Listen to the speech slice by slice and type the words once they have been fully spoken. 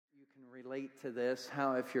relate to this,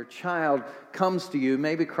 how if your child comes to you,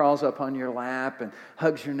 maybe crawls up on your lap and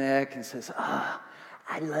hugs your neck and says, I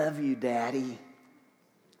love you, Daddy.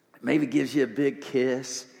 Maybe gives you a big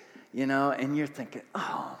kiss, and you're thinking,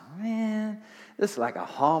 oh, man, this is like a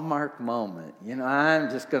Hallmark moment. I'm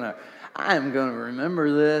going to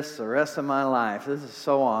remember this the rest of my life. This is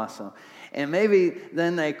so awesome. And maybe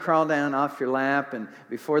then they crawl down off your lap, and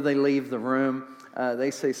before they leave the room,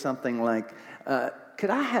 they say something like, could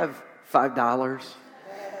I have $5?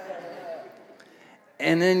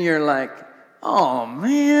 And then you're like, oh,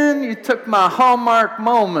 man, you took my Hallmark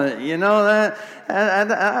moment. That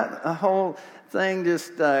whole thing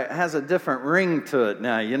just has a different ring to it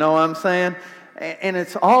now. You know what I'm saying? And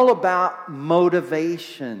it's all about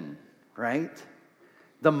motivation, right?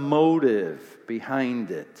 The motive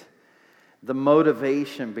behind it. The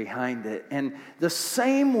motivation behind it. And the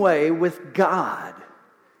same way with God.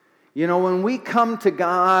 When we come to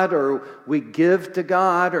God or we give to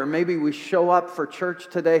God or maybe we show up for church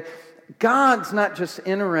today, God's not just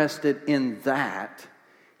interested in that.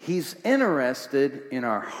 He's interested in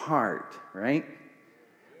our heart, right?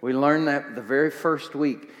 We learned that the very first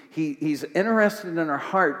week. He's interested in our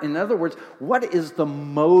heart. In other words, what is the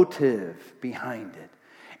motive behind it?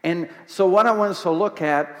 And so what I want us to look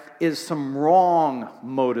at is some wrong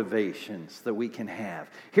motivations that we can have.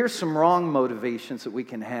 Here's some wrong motivations that we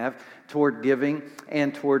can have toward giving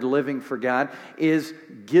and toward living for God is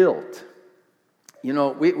guilt.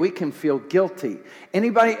 We can feel guilty.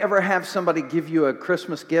 Anybody ever have somebody give you a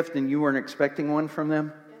Christmas gift and you weren't expecting one from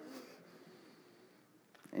them?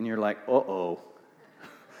 And you're like, uh-oh.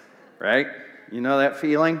 Right? You know that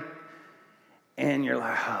feeling? And you're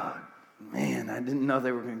like, oh, man, I didn't know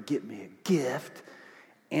they were going to get me a gift.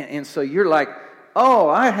 And so you're like, oh,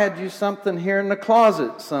 I had you something here in the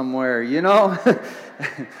closet somewhere,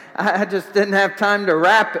 I just didn't have time to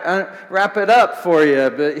wrap it up for you,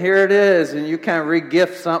 but here it is. And you kind of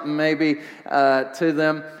re-gift something maybe to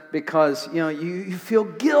them because, you feel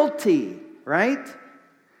guilty, right?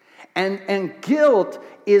 And guilt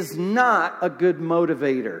is not a good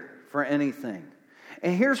motivator for anything.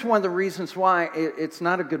 And here's one of the reasons why it's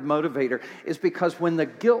not a good motivator is because when the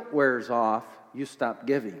guilt wears off, you stop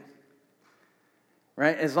giving.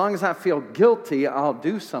 Right? As long as I feel guilty, I'll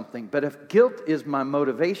do something. But if guilt is my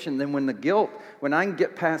motivation, then when I can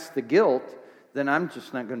get past the guilt, then I'm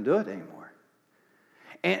just not going to do it anymore.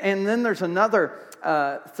 And then there's another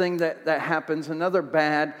thing that happens, another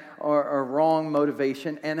bad or wrong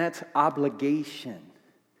motivation, and that's obligation.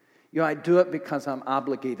 I do it because I'm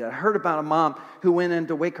obligated. I heard about a mom who went in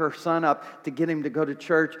to wake her son up to get him to go to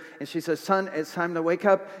church. And she says, son, it's time to wake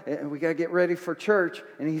up. We got to get ready for church.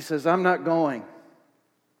 And he says, I'm not going.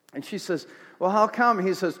 And she says, well, how come?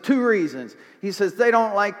 He says, 2 reasons. He says, they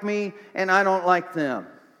don't like me and I don't like them.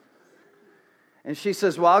 And she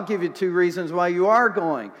says, well, I'll give you 2 reasons why you are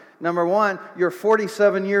going. Number 1, you're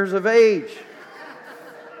 47 years of age.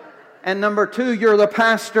 And number 2, you're the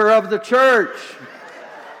pastor of the church.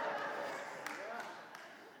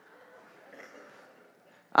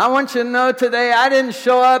 I want you to know today I didn't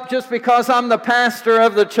show up just because I'm the pastor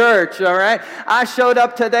of the church, all right? I showed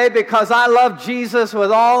up today because I love Jesus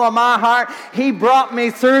with all of my heart. He brought me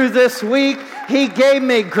through this week. He gave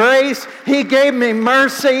me grace. He gave me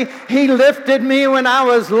mercy. He lifted me when I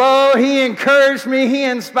was low. He encouraged me. He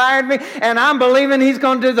inspired me. And I'm believing He's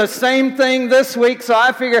going to do the same thing this week. So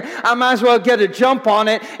I figure I might as well get a jump on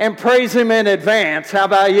it and praise Him in advance. How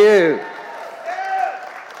about you?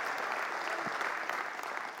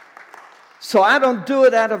 So I don't do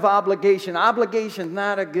it out of obligation. Obligation is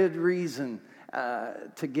not a good reason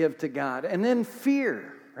to give to God. And then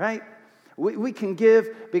fear, right? We can give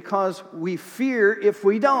because we fear if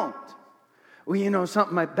we don't. Well,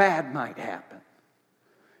 something bad might happen.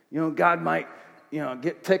 God might,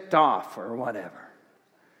 get ticked off or whatever.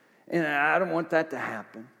 And I don't want that to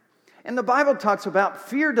happen. And the Bible talks about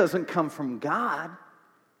fear doesn't come from God.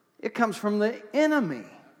 It comes from the enemy.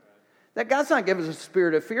 That God's not giving us a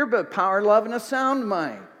spirit of fear, but power, love, and a sound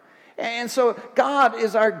mind. And so God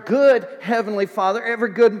is our good Heavenly Father. Every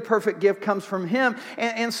good and perfect gift comes from Him.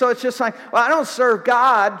 And so it's just like, well, I don't serve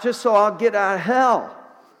God just so I'll get out of hell.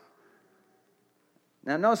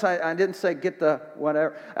 Now notice I didn't say get the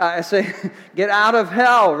whatever. I say get out of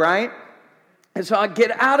hell, right? And so I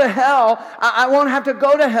get out of hell. I won't have to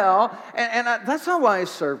go to hell. And that's not why I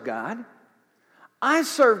serve God. I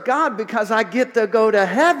serve God because I get to go to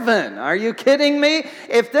heaven. Are you kidding me?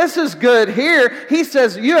 If this is good here, he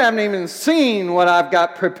says, you haven't even seen what I've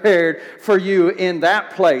got prepared for you in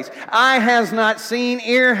that place. Eye has not seen,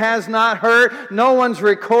 ear has not heard, no one's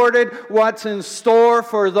recorded what's in store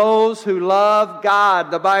for those who love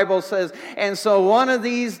God, the Bible says. And so one of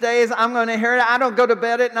these days, I'm going to hear it. I don't go to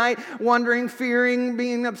bed at night wondering, fearing,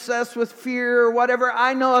 being obsessed with fear or whatever.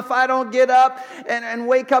 I know if I don't get up and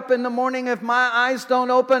wake up in the morning, if my eyes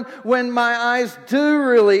don't open, when my eyes do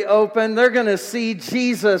really open, they're going to see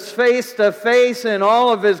Jesus face to face in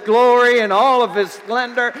all of his glory and all of his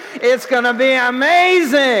splendor. It's going to be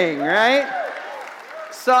amazing, right?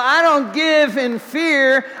 So I don't give in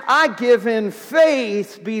fear, I give in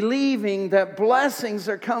faith, believing that blessings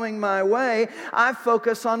are coming my way. I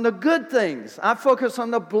focus on the good things. I focus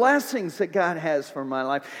on the blessings that God has for my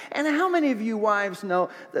life. And how many of you wives know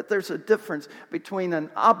that there's a difference between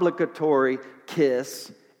an obligatory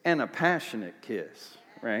kiss and a passionate kiss,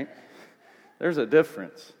 right? There's a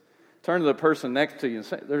difference. Turn to the person next to you and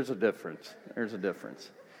say, there's a difference. There's a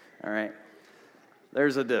difference. All right?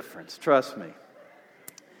 There's a difference. Trust me.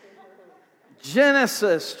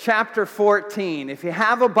 Genesis chapter 14. If you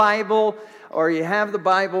have a Bible or you have the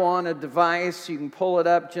Bible on a device, you can pull it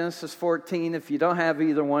up, Genesis 14. If you don't have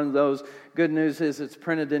either one of those, good news is it's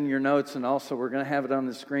printed in your notes, and also we're going to have it on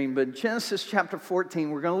the screen. But Genesis chapter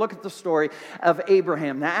 14, we're going to look at the story of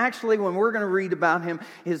Abraham. Now, actually, when we're going to read about him,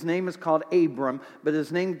 his name is called Abram, but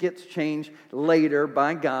his name gets changed later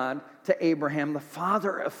by God to Abraham, the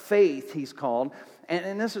father of faith, he's called.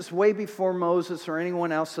 And this is way before Moses or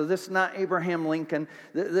anyone else. So this is not Abraham Lincoln.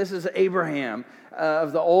 This is Abraham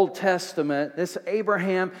of the Old Testament. This is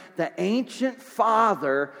Abraham, the ancient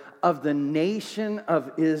father of the nation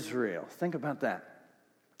of Israel. Think about that.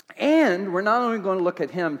 And we're not only going to look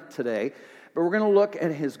at him today, but we're going to look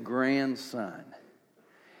at his grandson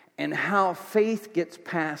and how faith gets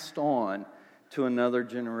passed on to another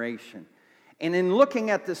generation. And in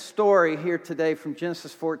looking at this story here today from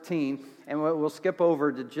Genesis 14, and we'll skip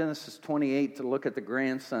over to Genesis 28 to look at the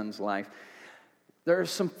grandson's life, there are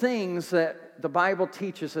some things that the Bible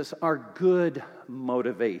teaches us are good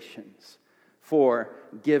motivations for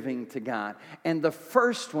giving to God. And the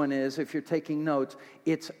first one is, if you're taking notes,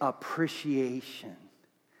 it's appreciation.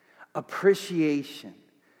 Appreciation.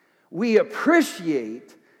 We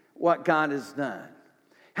appreciate what God has done.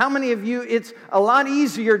 How many of you, it's a lot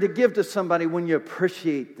easier to give to somebody when you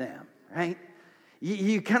appreciate them, right?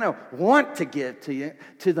 You kind of want to give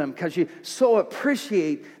to them because you so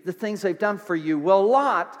appreciate the things they've done for you. Well,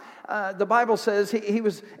 Lot, the Bible says he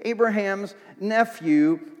was Abraham's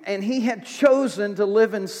nephew, and he had chosen to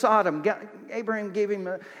live in Sodom. Abraham gave him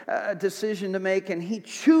a decision to make, and he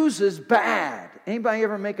chooses bad. Anybody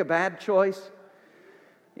ever make a bad choice?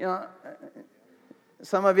 You know,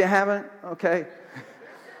 some of you haven't? Okay.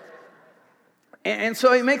 And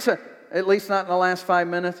so he makes at least not in the last 5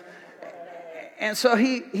 minutes. And so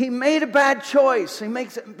he made a bad choice. He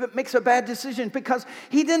makes a bad decision because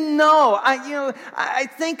he didn't know. I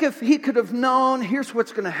think if he could have known, here's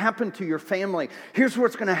what's going to happen to your family. Here's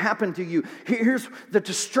what's going to happen to you. Here's the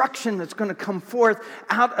destruction that's going to come forth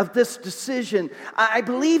out of this decision. I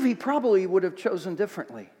believe he probably would have chosen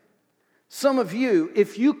differently. Some of you,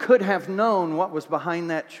 if you could have known what was behind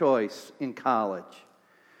that choice in college.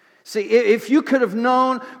 See, if you could have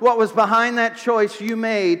known what was behind that choice you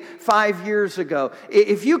made 5 years ago,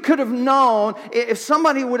 if you could have known, if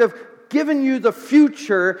somebody would have given you the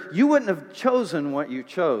future, you wouldn't have chosen what you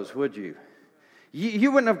chose, would you?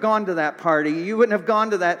 You wouldn't have gone to that party. You wouldn't have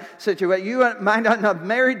gone to that situation. You might not have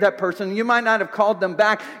married that person. You might not have called them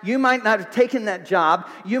back. You might not have taken that job.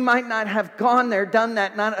 You might not have gone there, done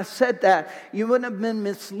that, not have said that. You wouldn't have been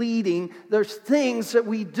misleading. There's things that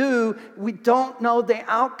we do, we don't know the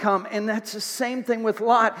outcome. And that's the same thing with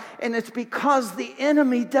Lot. And it's because the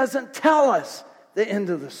enemy doesn't tell us the end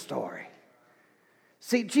of the story.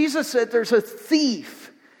 See, Jesus said there's a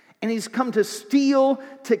thief, and he's come to steal,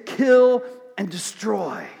 to kill, and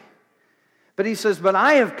destroy. But he says, but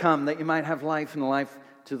I have come that you might have life and life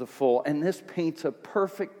to the full. And this paints a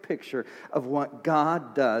perfect picture of what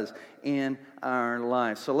God does in our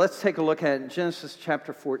lives. So let's take a look at Genesis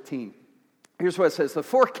chapter 14. Here's what it says. The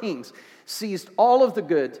 4 kings seized all of the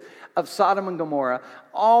goods of Sodom and Gomorrah,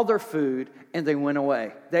 all their food, and they went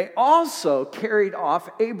away. They also carried off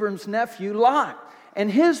Abram's nephew Lot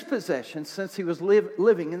and his possessions, since he was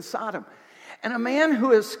living in Sodom. And a man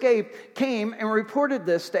who escaped came and reported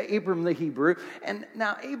this to Abram the Hebrew. And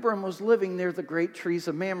now Abram was living near the great trees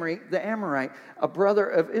of Mamre, the Amorite, a brother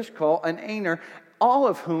of Eshcol and Aner, all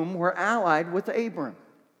of whom were allied with Abram.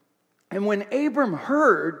 And when Abram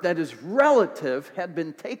heard that his relative had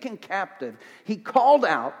been taken captive, he called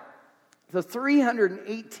out the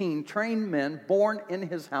 318 trained men born in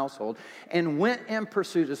his household and went in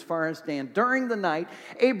pursuit as far as Dan. During the night,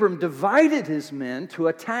 Abram divided his men to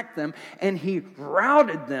attack them, and he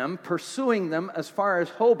routed them, pursuing them as far as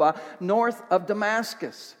Hobah, north of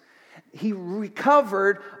Damascus. He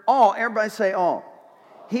recovered all, everybody say all.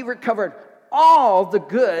 He recovered all the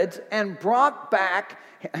goods and brought back,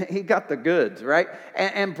 he got the goods, right?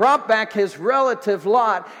 And brought back his relative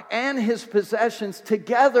Lot and his possessions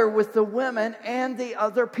together with the women and the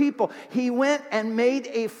other people. He went and made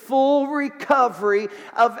a full recovery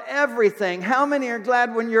of everything. How many are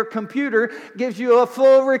glad when your computer gives you a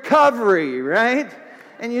full recovery, right?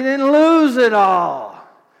 And you didn't lose it all.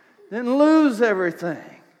 Didn't lose everything.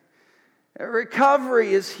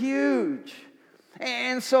 Recovery is huge.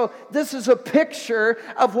 And so this is a picture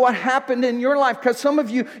of what happened in your life. Because some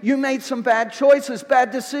of you made some bad choices,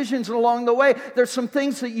 bad decisions along the way. There's some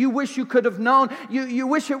things that you wish you could have known. You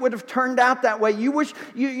wish it would have turned out that way. You wish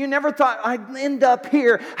you never thought, I'd end up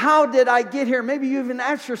here. How did I get here? Maybe you even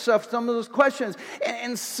asked yourself some of those questions.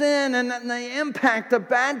 And sin and the impact of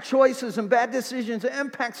bad choices and bad decisions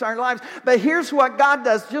impacts our lives. But here's what God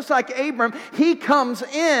does. Just like Abram, He comes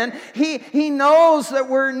in. He knows that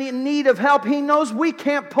we're in need of help. He knows we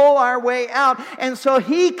can't pull our way out. And so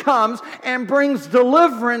He comes and brings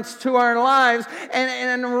deliverance to our lives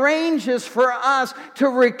and arranges for us to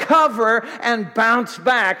recover and bounce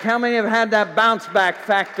back. How many have had that bounce back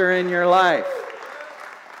factor in your life?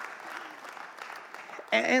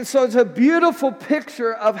 And so it's a beautiful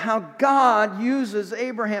picture of how God uses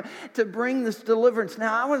Abraham to bring this deliverance.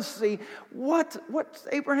 Now I want to see what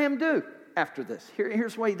Abraham do after this.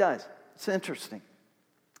 Here's what he does. It's interesting.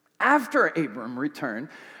 After Abram returned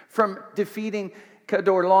from defeating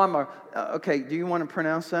Kedorlaomer, okay, do you want to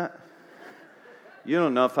pronounce that? You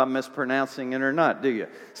don't know if I'm mispronouncing it or not, do you?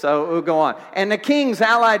 So we'll go on. And the kings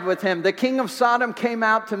allied with him. The king of Sodom came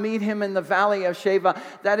out to meet him in the valley of Shaveh.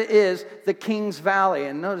 That is the king's valley.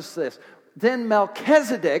 And notice this. Then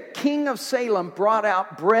Melchizedek, king of Salem, brought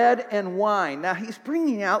out bread and wine. Now he's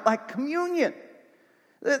bringing out like communion.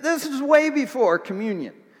 This is way before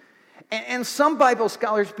communion. And some Bible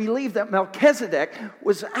scholars believe that Melchizedek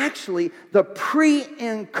was actually the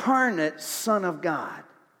pre-incarnate Son of God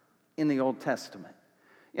in the Old Testament.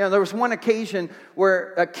 You know, there was one occasion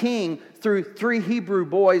where a king threw 3 Hebrew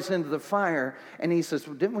boys into the fire, and he says,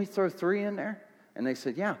 well, didn't we throw 3 in there? And they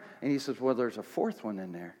said, yeah. And he says, well, there's a 4th one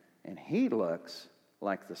in there, and he looks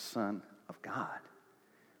like the Son of God.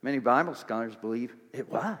 Many Bible scholars believe it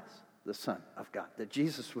was the Son of God, that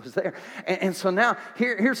Jesus was there. And so now,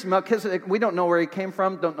 here's Melchizedek. We don't know where he came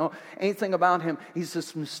from, don't know anything about him. He's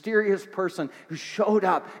this mysterious person who showed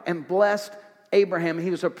up and blessed Abraham. He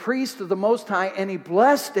was a priest of the Most High, and he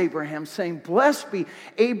blessed Abraham, saying, blessed be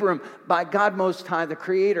Abram by God Most High, the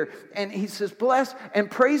Creator. And he says, blessed and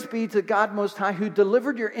praise be to God Most High, who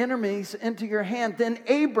delivered your enemies into your hand. Then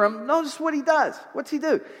Abram, notice what he does. What's he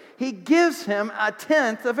do? He gives him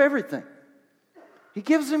 1/10 of everything. He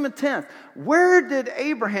gives him 1/10. Where did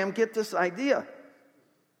Abraham get this idea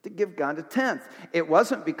to give God 1/10? It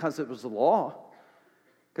wasn't because it was the law,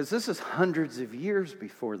 because this is hundreds of years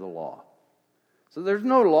before the law. So there's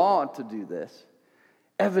no law to do this.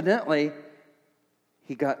 Evidently,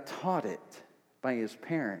 he got taught it by his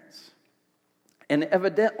parents. And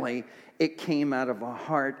evidently, it came out of a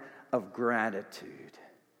heart of gratitude.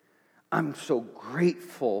 I'm so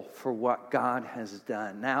grateful for what God has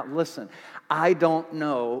done. Now, listen, I don't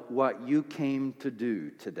know what you came to do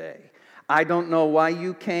today. I don't know why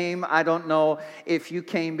you came. I don't know if you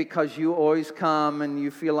came because you always come and you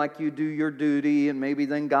feel like you do your duty, and maybe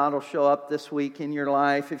then God will show up this week in your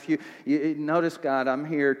life. If you notice, God, I'm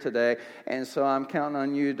here today, and so I'm counting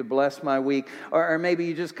on you to bless my week. Or maybe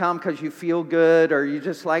you just come because you feel good, or you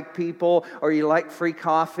just like people, or you like free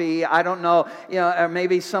coffee. I don't know. Or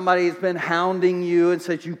maybe somebody's been hounding you and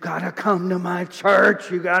said, you got to come to my church.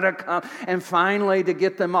 You got to come. And finally, to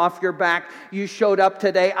get them off your back, you showed up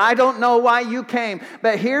today. I don't know why you came,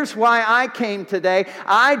 but here's why I came today.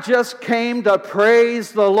 I just came to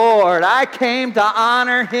praise the Lord. I came to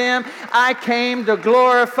honor Him. I came to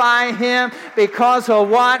glorify Him because of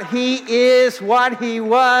what He is, what He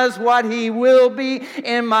was, what He will be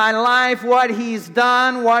in my life, what He's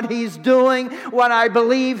done, what He's doing, what I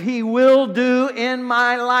believe He will do in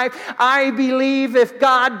my life. I believe if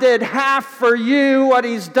God did half for you what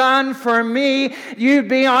He's done for me, you'd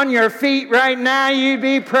be on your feet right now. You'd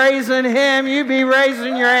be praising Him. You'd be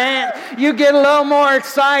raising your hand. You get a little more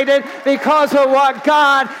excited because of what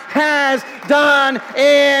God has done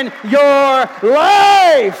in your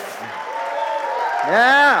life.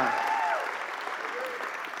 Yeah.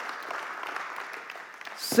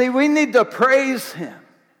 See, we need to praise Him.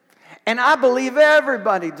 And I believe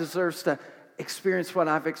everybody deserves to experience what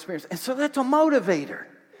I've experienced. And so that's a motivator.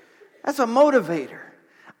 That's a motivator.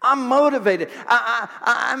 I'm motivated.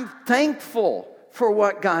 I'm thankful for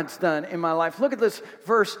what God's done in my life. Look at this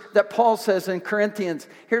verse that Paul says in Corinthians.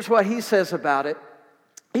 Here's what he says about it.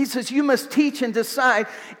 He says, you must teach and decide.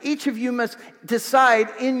 Each of you must decide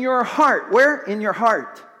in your heart. Where? In your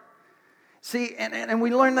heart. See, and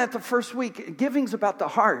we learned that the first week. Giving's about the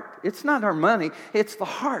heart. It's not our money. It's the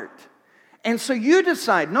heart. And so you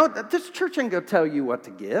decide. No, this church ain't going to tell you what to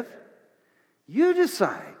give. You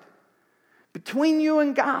decide. Between you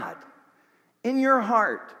and God. In your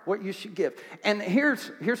heart, what you should give. And here's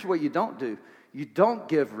what you don't do. You don't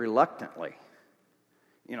give reluctantly.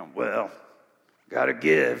 Well, got to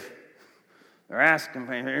give. They're asking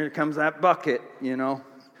me, here comes that bucket,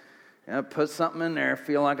 put something in there,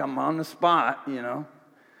 feel like I'm on the spot, No,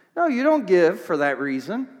 you don't give for that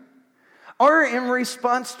reason. Or in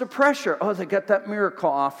response to pressure. Oh, they got that miracle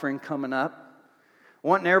offering coming up.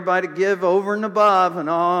 Wanting everybody to give over and above, and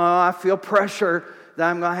I feel pressure that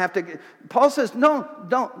I'm going to have to give. Paul says, no,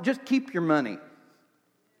 don't. Just keep your money.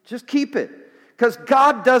 Just keep it. Because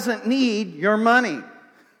God doesn't need your money.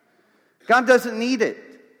 God doesn't need it.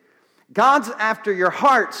 God's after your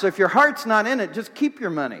heart. So if your heart's not in it, just keep your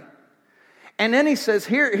money. And then he says,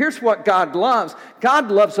 here's what God loves. God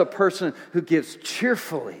loves a person who gives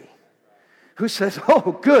cheerfully. Who says,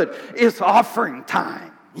 oh, good, it's offering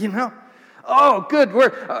time, Oh, good,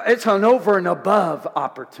 it's an over and above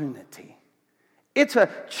opportunity. It's a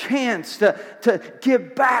chance to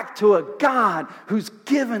give back to a God who's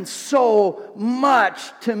given so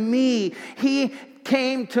much to me. He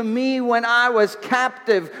came to me when I was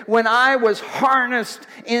captive, when I was harnessed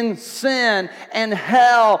in sin and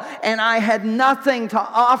hell, and I had nothing to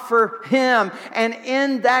offer Him. And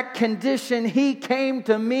in that condition, He came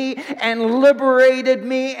to me and liberated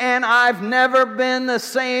me, and I've never been the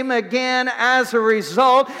same again as a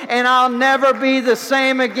result, and I'll never be the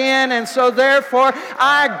same again. And so therefore,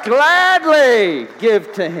 I gladly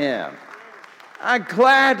give to Him. I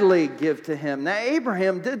gladly give to Him. Now,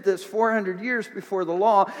 Abraham did this 400 years before the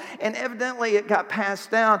law, and evidently it got passed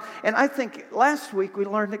down. And I think last week we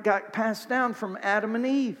learned it got passed down from Adam and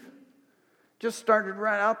Eve. Just started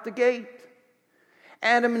right out the gate.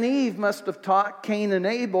 Adam and Eve must have taught Cain and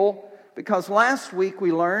Abel, because last week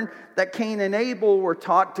we learned that Cain and Abel were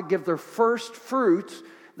taught to give their first fruits,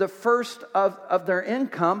 the first of their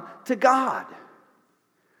income, to God.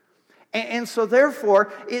 And so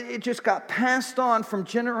therefore, it just got passed on from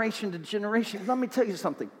generation to generation. Let me tell you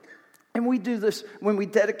something. And we do this when we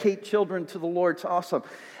dedicate children to the Lord. It's awesome.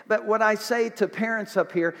 But what I say to parents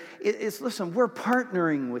up here is listen, we're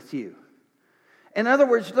partnering with you. In other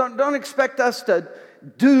words, don't expect us to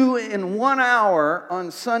do in 1 hour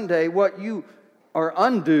on Sunday what you, or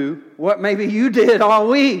undo what maybe you did all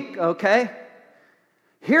week, okay?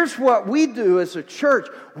 Here's what we do as a church.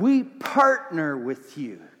 We partner with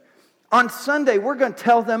you. On Sunday, we're going to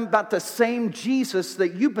tell them about the same Jesus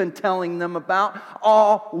that you've been telling them about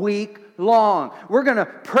all week long. We're going to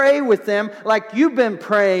pray with them like you've been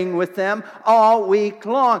praying with them all week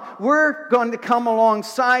long. We're going to come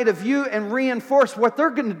alongside of you and reinforce what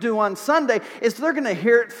they're going to do on Sunday is they're going to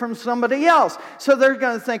hear it from somebody else. So they're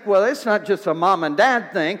going to think, well, it's not just a mom and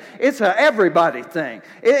dad thing. It's a everybody thing.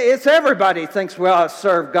 It's everybody thinks, well, I'll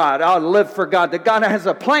serve God. I'll live for God. That God has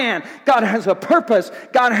a plan. God has a purpose.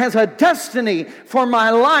 God has a destiny for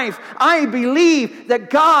my life. I believe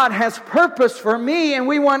that God has purpose for me, and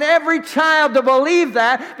we want every child to believe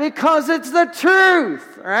that because it's the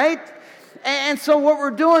truth, right? And so what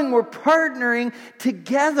we're doing, we're partnering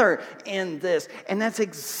together in this. And that's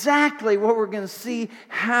exactly what we're going to see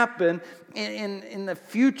happen in the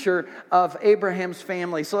future of Abraham's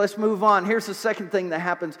family. So let's move on. Here's the second thing that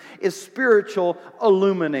happens is spiritual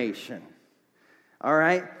illumination. All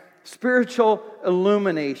right? Spiritual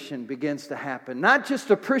illumination begins to happen. Not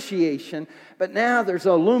just appreciation, but now there's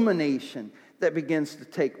illumination that begins to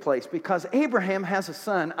take place because Abraham has a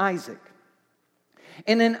son, Isaac.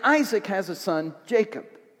 And then Isaac has a son, Jacob.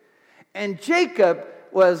 And Jacob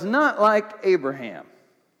was not like Abraham.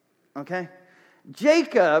 Okay?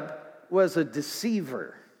 Jacob was a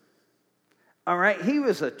deceiver. All right? He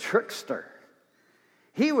was a trickster.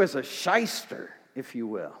 He was a shyster, if you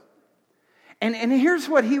will. And here's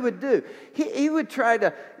what he would do. He would try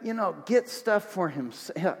to, get stuff for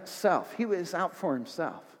himself. He was out for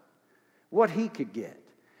himself. What he could get.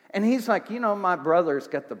 And he's like, my brother's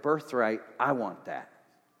got the birthright. I want that.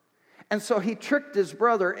 And so he tricked his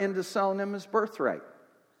brother into selling him his birthright.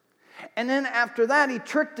 And then after that, he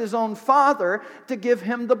tricked his own father to give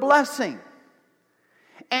him the blessing.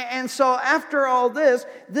 And so after all this,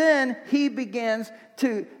 then he begins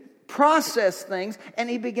to process things, and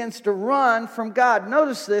he begins to run from God.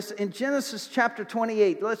 Notice this in Genesis chapter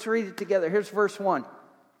 28. Let's read it together. Here's verse 1.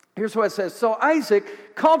 Here's what it says. So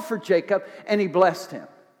Isaac called for Jacob, and he blessed him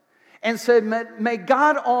and said, may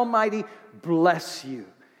God Almighty bless you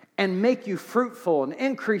and make you fruitful and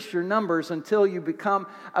increase your numbers until you become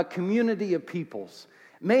a community of peoples.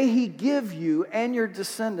 May he give you and your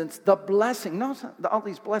descendants the blessing, notice all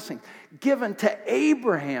these blessings, given to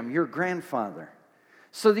Abraham, your grandfather,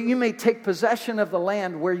 so that you may take possession of the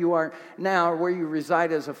land where you are now, or where you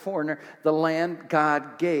reside as a foreigner, the land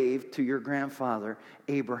God gave to your grandfather,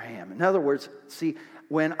 Abraham. In other words, see,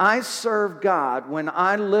 when I serve God, when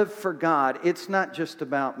I live for God, it's not just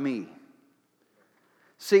about me.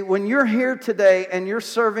 See, when you're here today and you're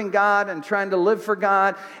serving God and trying to live for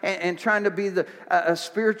God and trying to be a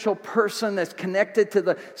spiritual person that's connected to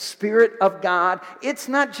the Spirit of God, it's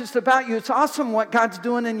not just about you. It's awesome what God's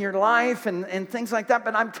doing in your life and things like that,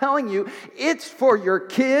 but I'm telling you, it's for your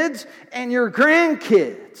kids and your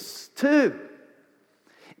grandkids too.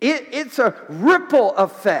 It's a ripple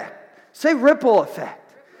effect. Say ripple effect.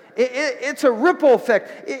 It's a ripple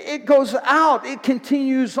effect. It goes out. It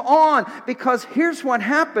continues on. Because here's what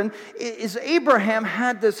happened is Abraham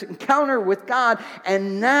had this encounter with God,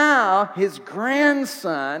 and now his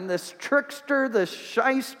grandson, this trickster, this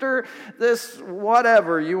shyster, this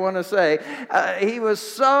whatever you want to say, he was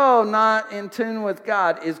so not in tune with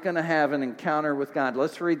God, is going to have an encounter with God.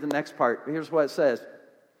 Let's read the next part. Here's what it says.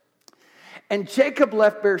 And Jacob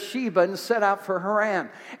left Beersheba and set out for Haran.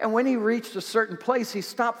 And when he reached a certain place, he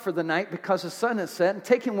stopped for the night because the sun had set. And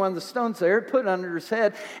taking one of the stones there, he put it under his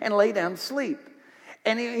head and lay down to sleep.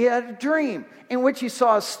 And he had a dream in which he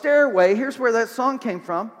saw a stairway. Here's where that song came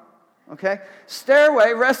from. Okay?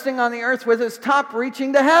 Stairway resting on the earth with its top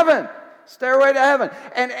reaching to heaven. Stairway to heaven.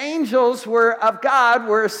 And angels of God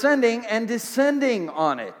were ascending and descending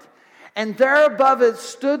on it. And there above it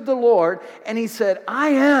stood the Lord. And he said, I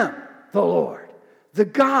am the Lord, the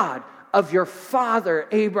God of your father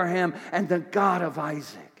Abraham and the God of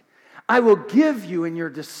Isaac. I will give you and your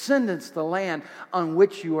descendants the land on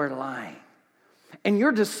which you are lying. And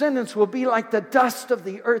your descendants will be like the dust of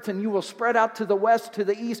the earth, and you will spread out to the west, to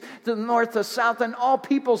the east, to the north, the south, and all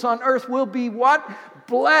peoples on earth will be what?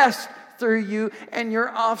 Blessed through you and your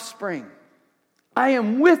offspring. I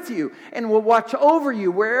am with you and will watch over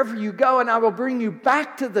you wherever you go, and I will bring you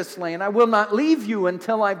back to this land. I will not leave you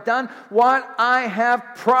until I've done what I have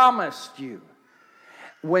promised you.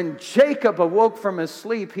 When Jacob awoke from his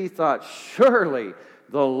sleep, he thought, surely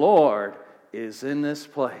the Lord is in this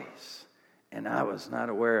place. And I was not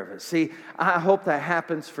aware of it. See, I hope that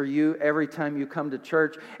happens for you every time you come to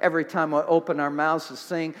church, every time we open our mouths to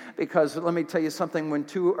sing, because let me tell you something, when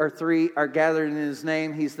 2 or 3 are gathered in his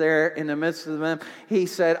name, he's there in the midst of them. He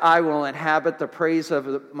said, I will inhabit the praise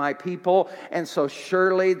of my people, and so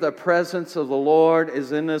surely the presence of the Lord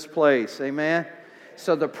is in this place. Amen?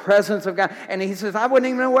 So the presence of God. And he says, I wasn't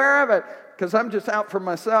even aware of it, because I'm just out for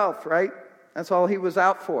myself, right? That's all he was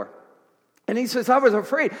out for. And he says, I was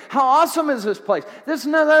afraid. How awesome is this place? This is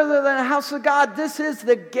none other than a house of God. This is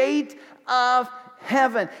the gate of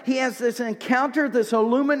heaven. He has this encounter, this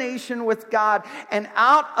illumination with God. And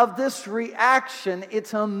out of this reaction,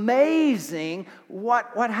 it's amazing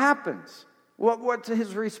what happens. What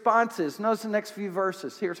his response is. Notice the next few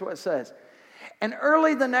verses. Here's what it says. And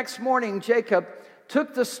early the next morning, Jacob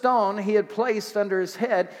took the stone he had placed under his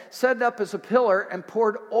head, set it up as a pillar, and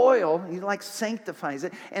poured oil. He like sanctifies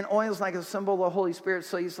it. And oil is like a symbol of the Holy Spirit.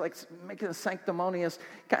 So he's like making a sanctimonious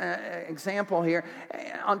kind of example here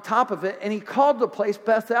on top of it. And he called the place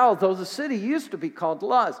Bethel, though the city used to be called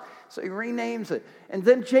Luz. So he renames it. And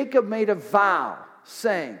then Jacob made a vow,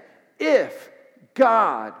 saying, if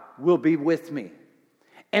God will be with me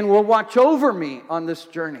and will watch over me on this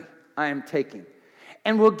journey I am taking,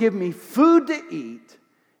 and will give me food to eat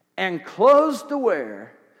and clothes to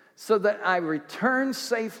wear, so that I return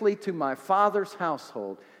safely to my father's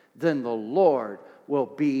household, then the Lord will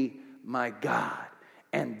be my God.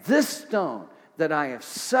 And this stone that I have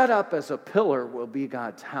set up as a pillar will be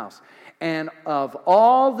God's house. And of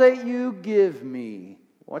all that you give me,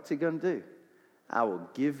 what's he going to do? I will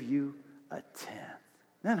give you a tenth.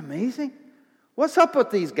 Isn't that amazing? What's up with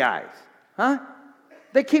these guys? Huh?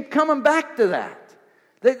 They keep coming back to that.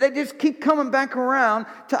 They just keep coming back around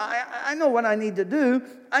to, I know what I need to do.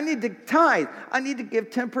 I need to tithe. I need to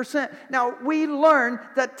give 10%. Now, we learn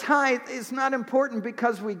that tithe is not important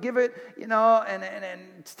because we give it, and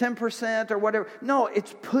it's 10% or whatever. No,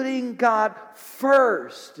 it's putting God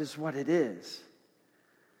first is what it is.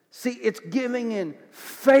 See, it's giving in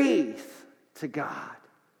faith to God.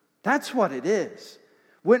 That's what it is.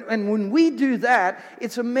 When we do that,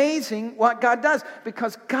 it's amazing what God does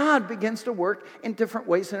because God begins to work in different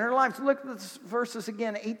ways in our lives. Look at these verses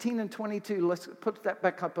again, 18 and 22. Let's put that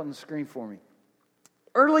back up on the screen for me.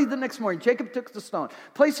 Early the next morning, Jacob took the stone,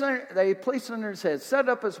 they placed it under his head, set it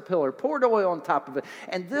up as a pillar, poured oil on top of it,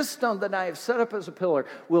 and this stone that I have set up as a pillar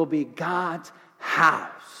will be God's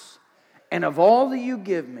house. And of all that you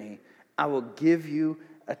give me, I will give you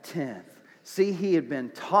a tenth. See, he had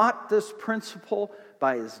been taught this principle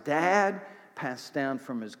by his dad, passed down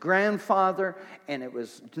from his grandfather, and it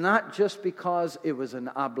was not just because it was an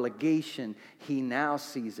obligation. He now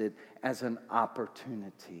sees it as an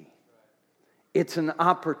opportunity. It's an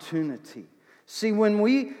opportunity. See, when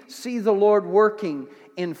we see the Lord working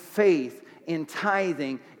in faith, in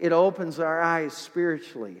tithing, it opens our eyes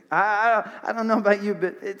spiritually. I don't know about you,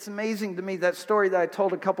 but it's amazing to me, that story that I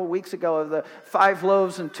told a couple weeks ago of the 5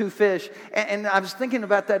 loaves and 2 fish. And I was thinking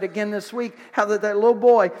about that again this week, how that little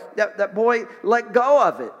boy, that boy let go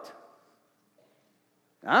of it.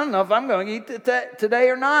 I don't know if I'm going to eat it today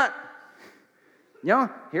or not.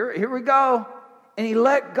 Here we go. And he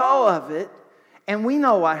let go of it. And we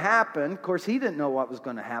know what happened. Of course, he didn't know what was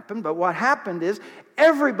going to happen. But what happened is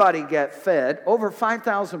everybody got fed, over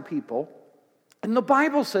 5,000 people. And the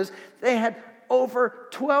Bible says they had over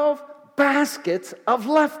 12 baskets of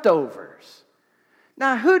leftovers.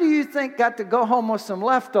 Now, who do you think got to go home with some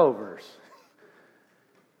leftovers?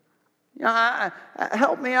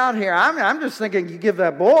 Help me out here. I'm just thinking you give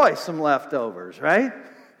that boy some leftovers, right?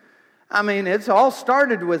 I mean, it's all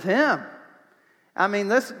started with him. I mean,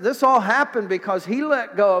 this all happened because he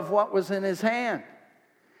let go of what was in his hand.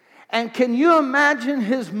 And can you imagine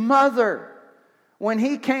his mother when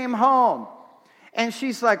he came home? And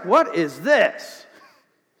she's like, what is this?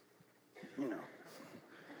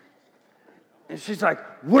 And she's like,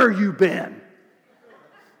 where you been?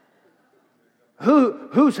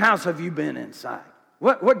 Whose house have you been inside?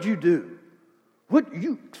 What'd you do?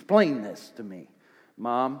 You explain this to me.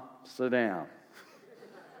 Mom, sit down.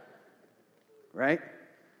 Right?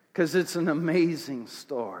 Because it's an amazing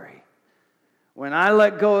story. When I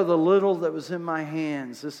let go of the little that was in my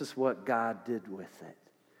hands, this is what God did with it.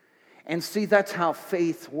 And see, that's how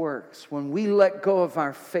faith works. When we let go of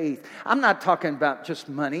our faith, I'm not talking about just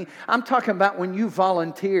money. I'm talking about when you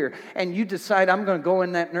volunteer and you decide, I'm going to go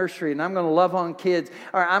in that nursery and I'm going to love on kids,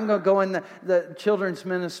 or I'm going to go in the children's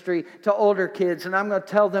ministry to older kids and I'm going to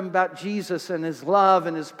tell them about Jesus and His love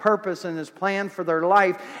and His purpose and His plan for their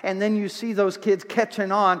life. And then you see those kids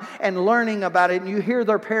catching on and learning about it, and you hear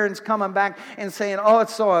their parents coming back and saying, oh,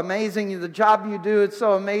 it's so amazing. The job you do, it's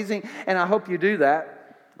so amazing. And I hope you do that.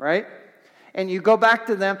 Right? And you go back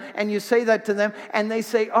to them and you say that to them and they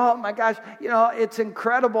say, oh my gosh, it's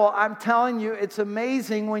incredible. I'm telling you, it's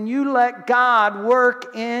amazing when you let God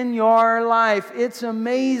work in your life. It's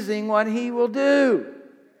amazing what He will do.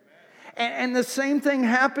 And the same thing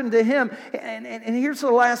happened to him. And here's the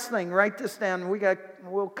last thing. Write this down.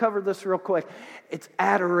 We'll cover this real quick. It's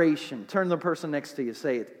adoration. Turn to the person next to you.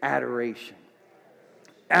 Say it's adoration.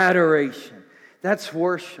 Adoration. That's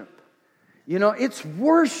worship. It's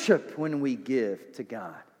worship when we give to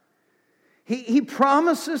God. He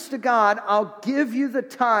promises to God, I'll give you the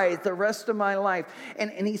tithe the rest of my life.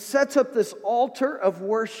 And He sets up this altar of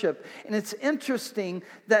worship. And it's interesting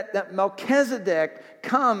that Melchizedek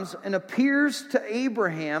comes and appears to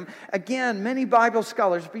Abraham. Again, many Bible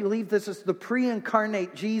scholars believe this is the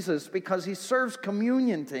pre-incarnate Jesus because he serves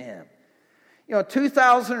communion to him.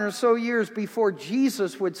 2,000 or so years before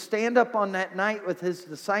Jesus would stand up on that night with His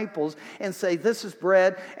disciples and say, this is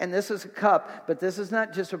bread and this is a cup, but this is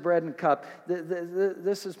not just a bread and cup.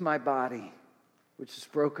 This is my body, which is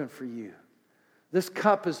broken for you. This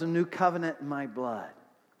cup is a new covenant in my blood.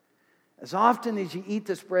 As often as you eat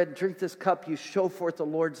this bread and drink this cup, you show forth the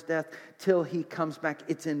Lord's death till He comes back.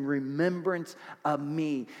 It's in remembrance of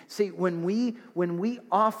me. See, when we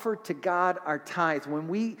offer to God our tithe, when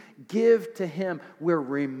we give to Him, we're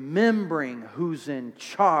remembering who's in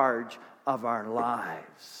charge of our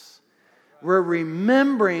lives. We're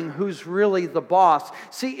remembering who's really the boss.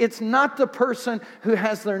 See, it's not the person who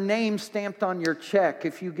has their name stamped on your check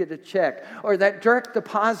if you get a check, or that direct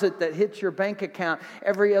deposit that hits your bank account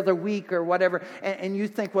every other week or whatever, and you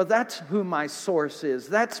think, well, that's who my source is.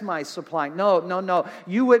 That's my supply. No.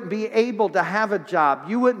 You wouldn't be able to have a job.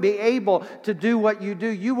 You wouldn't be able to do what you do.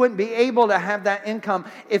 You wouldn't be able to have that income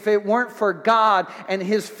if it weren't for God and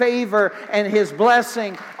His favor and His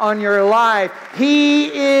blessing on your life. He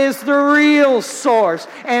is the real source.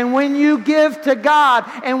 And when you give to God,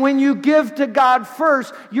 and when you give to God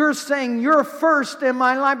first, you're saying, you're first in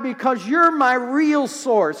my life because you're my real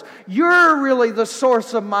source. You're really the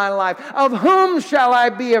source of my life. Of whom shall I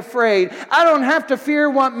be afraid? I don't have to fear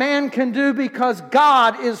what man can do because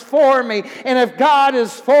God is for me. And if God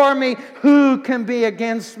is for me, who can be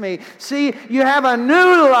against me? See, you have a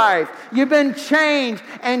new life. You've been changed.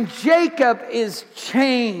 And Jacob is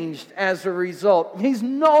changed as a result. He's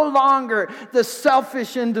no longer the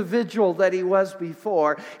selfish individual that he was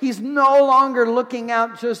before. He's no longer looking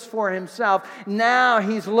out just for himself. Now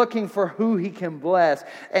he's looking for who he can bless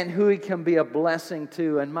and who he can be a blessing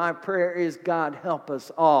to. And my prayer is, God, help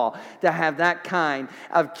us all to have that kind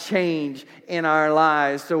of change in our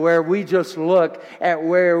lives, to where we just look at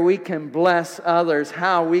where we can bless others,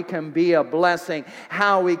 how we can be a blessing,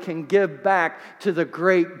 how we can give back to the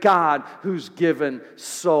great God who's given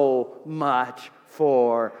so much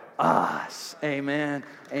for us. Amen.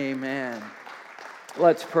 Amen.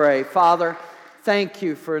 Let's pray. Father, thank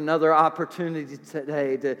you for another opportunity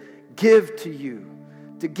today to give to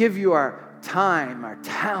you our time, our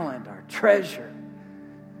talent, our treasure.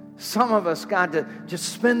 Some of us, God, to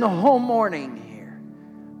just spend the whole morning here.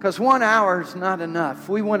 Because 1 hour is not enough.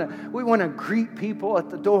 We want to greet people at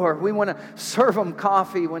the door. We want to serve them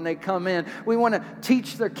coffee when they come in. We want to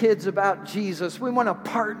teach their kids about Jesus. We want to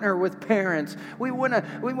partner with parents. We want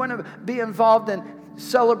to be involved in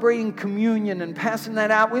celebrating communion and passing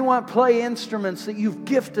that out. We want to play instruments that you've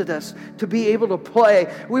gifted us to be able to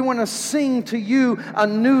play. We want to sing to you a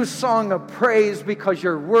new song of praise because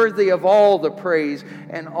you're worthy of all the praise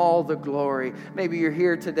and all the glory. Maybe you're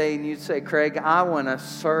here today and you say, Craig, I want to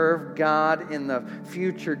serve God in the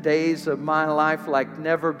future days of my life like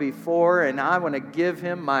never before, and I want to give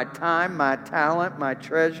Him my time, my talent, my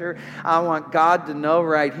treasure. I want God to know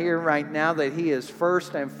right here, right now, that He is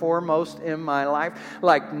first and foremost in my life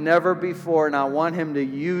like never before, and I want Him to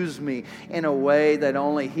use me in a way that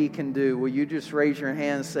only He can do. Will you just raise your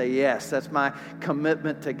hand and say, yes, that's my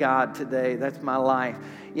commitment to God today. That's my life.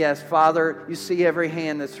 Yes, Father, you see every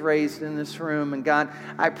hand that's raised in this room. And God,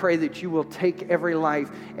 I pray that you will take every life,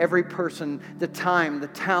 every person, the time, the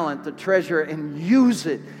talent, the treasure, and use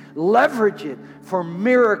it. Leverage it for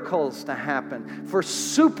miracles to happen, for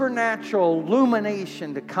supernatural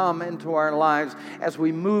illumination to come into our lives as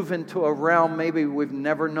we move into a realm maybe we've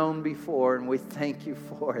never known before, and we thank you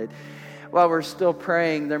for it. While we're still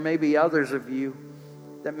praying, there may be others of you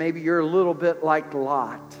that maybe you're a little bit like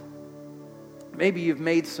Lot. Maybe you've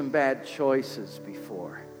made some bad choices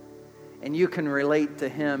before, and you can relate to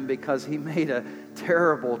him because he made a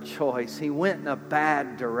terrible choice. He went in a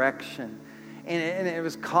bad direction. And it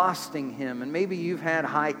was costing him. And maybe you've had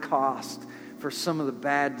high cost for some of the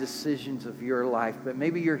bad decisions of your life. But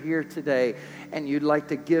maybe you're here today and you'd like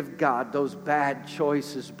to give God those bad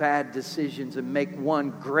choices, bad decisions, and make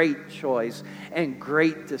one great choice and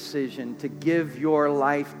great decision to give your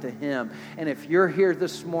life to Him. And if you're here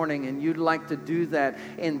this morning and you'd like to do that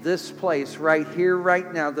in this place, right here,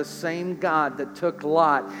 right now, the same God that took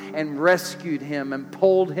Lot and rescued him and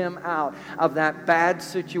pulled him out of that bad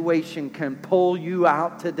situation can pull you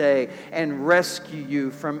out today and rescue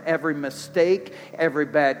you from every mistake, every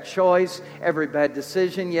bad choice, every bad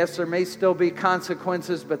decision. Yes, there may still be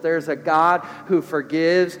consequences, but there's a God who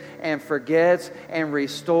forgives and forgets and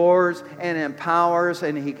restores and empowers,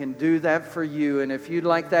 and He can do that for you. And if you'd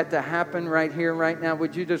like that to happen right here, right now,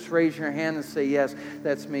 would you just raise your hand and say, yes,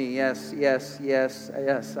 that's me. Yes, yes, yes,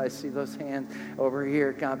 yes. I see those hands over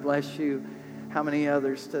here. God bless you. How many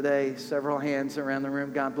others today? Several hands around the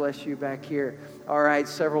room. God bless you back here. All right,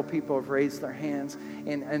 several people have raised their hands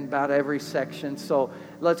in about every section. So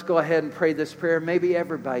let's go ahead and pray this prayer. Maybe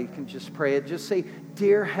everybody can just pray it. Just say,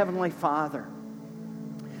 Dear Heavenly Father,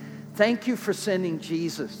 thank you for sending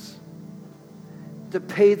Jesus to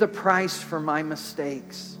pay the price for my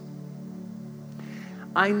mistakes.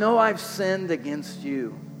 I know I've sinned against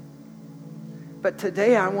you, but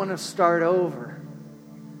today I want to start over.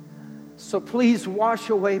 So please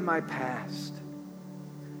wash away my past.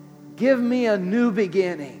 Give me a new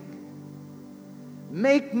beginning.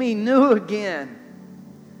 Make me new again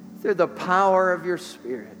through the power of your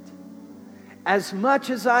Spirit. as much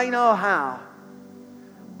as I know how,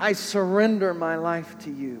 I surrender my life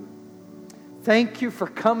to you. Thank you for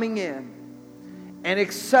coming in and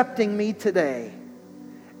accepting me today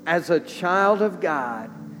as a child of God.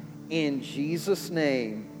 In Jesus'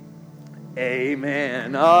 name,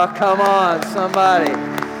 amen. Oh, come on, somebody.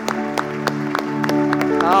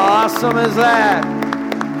 How awesome is that?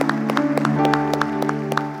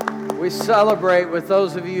 We celebrate with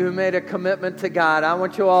those of you who made a commitment to God. I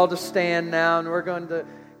want you all to stand now, and we're going to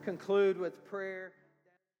conclude with prayer.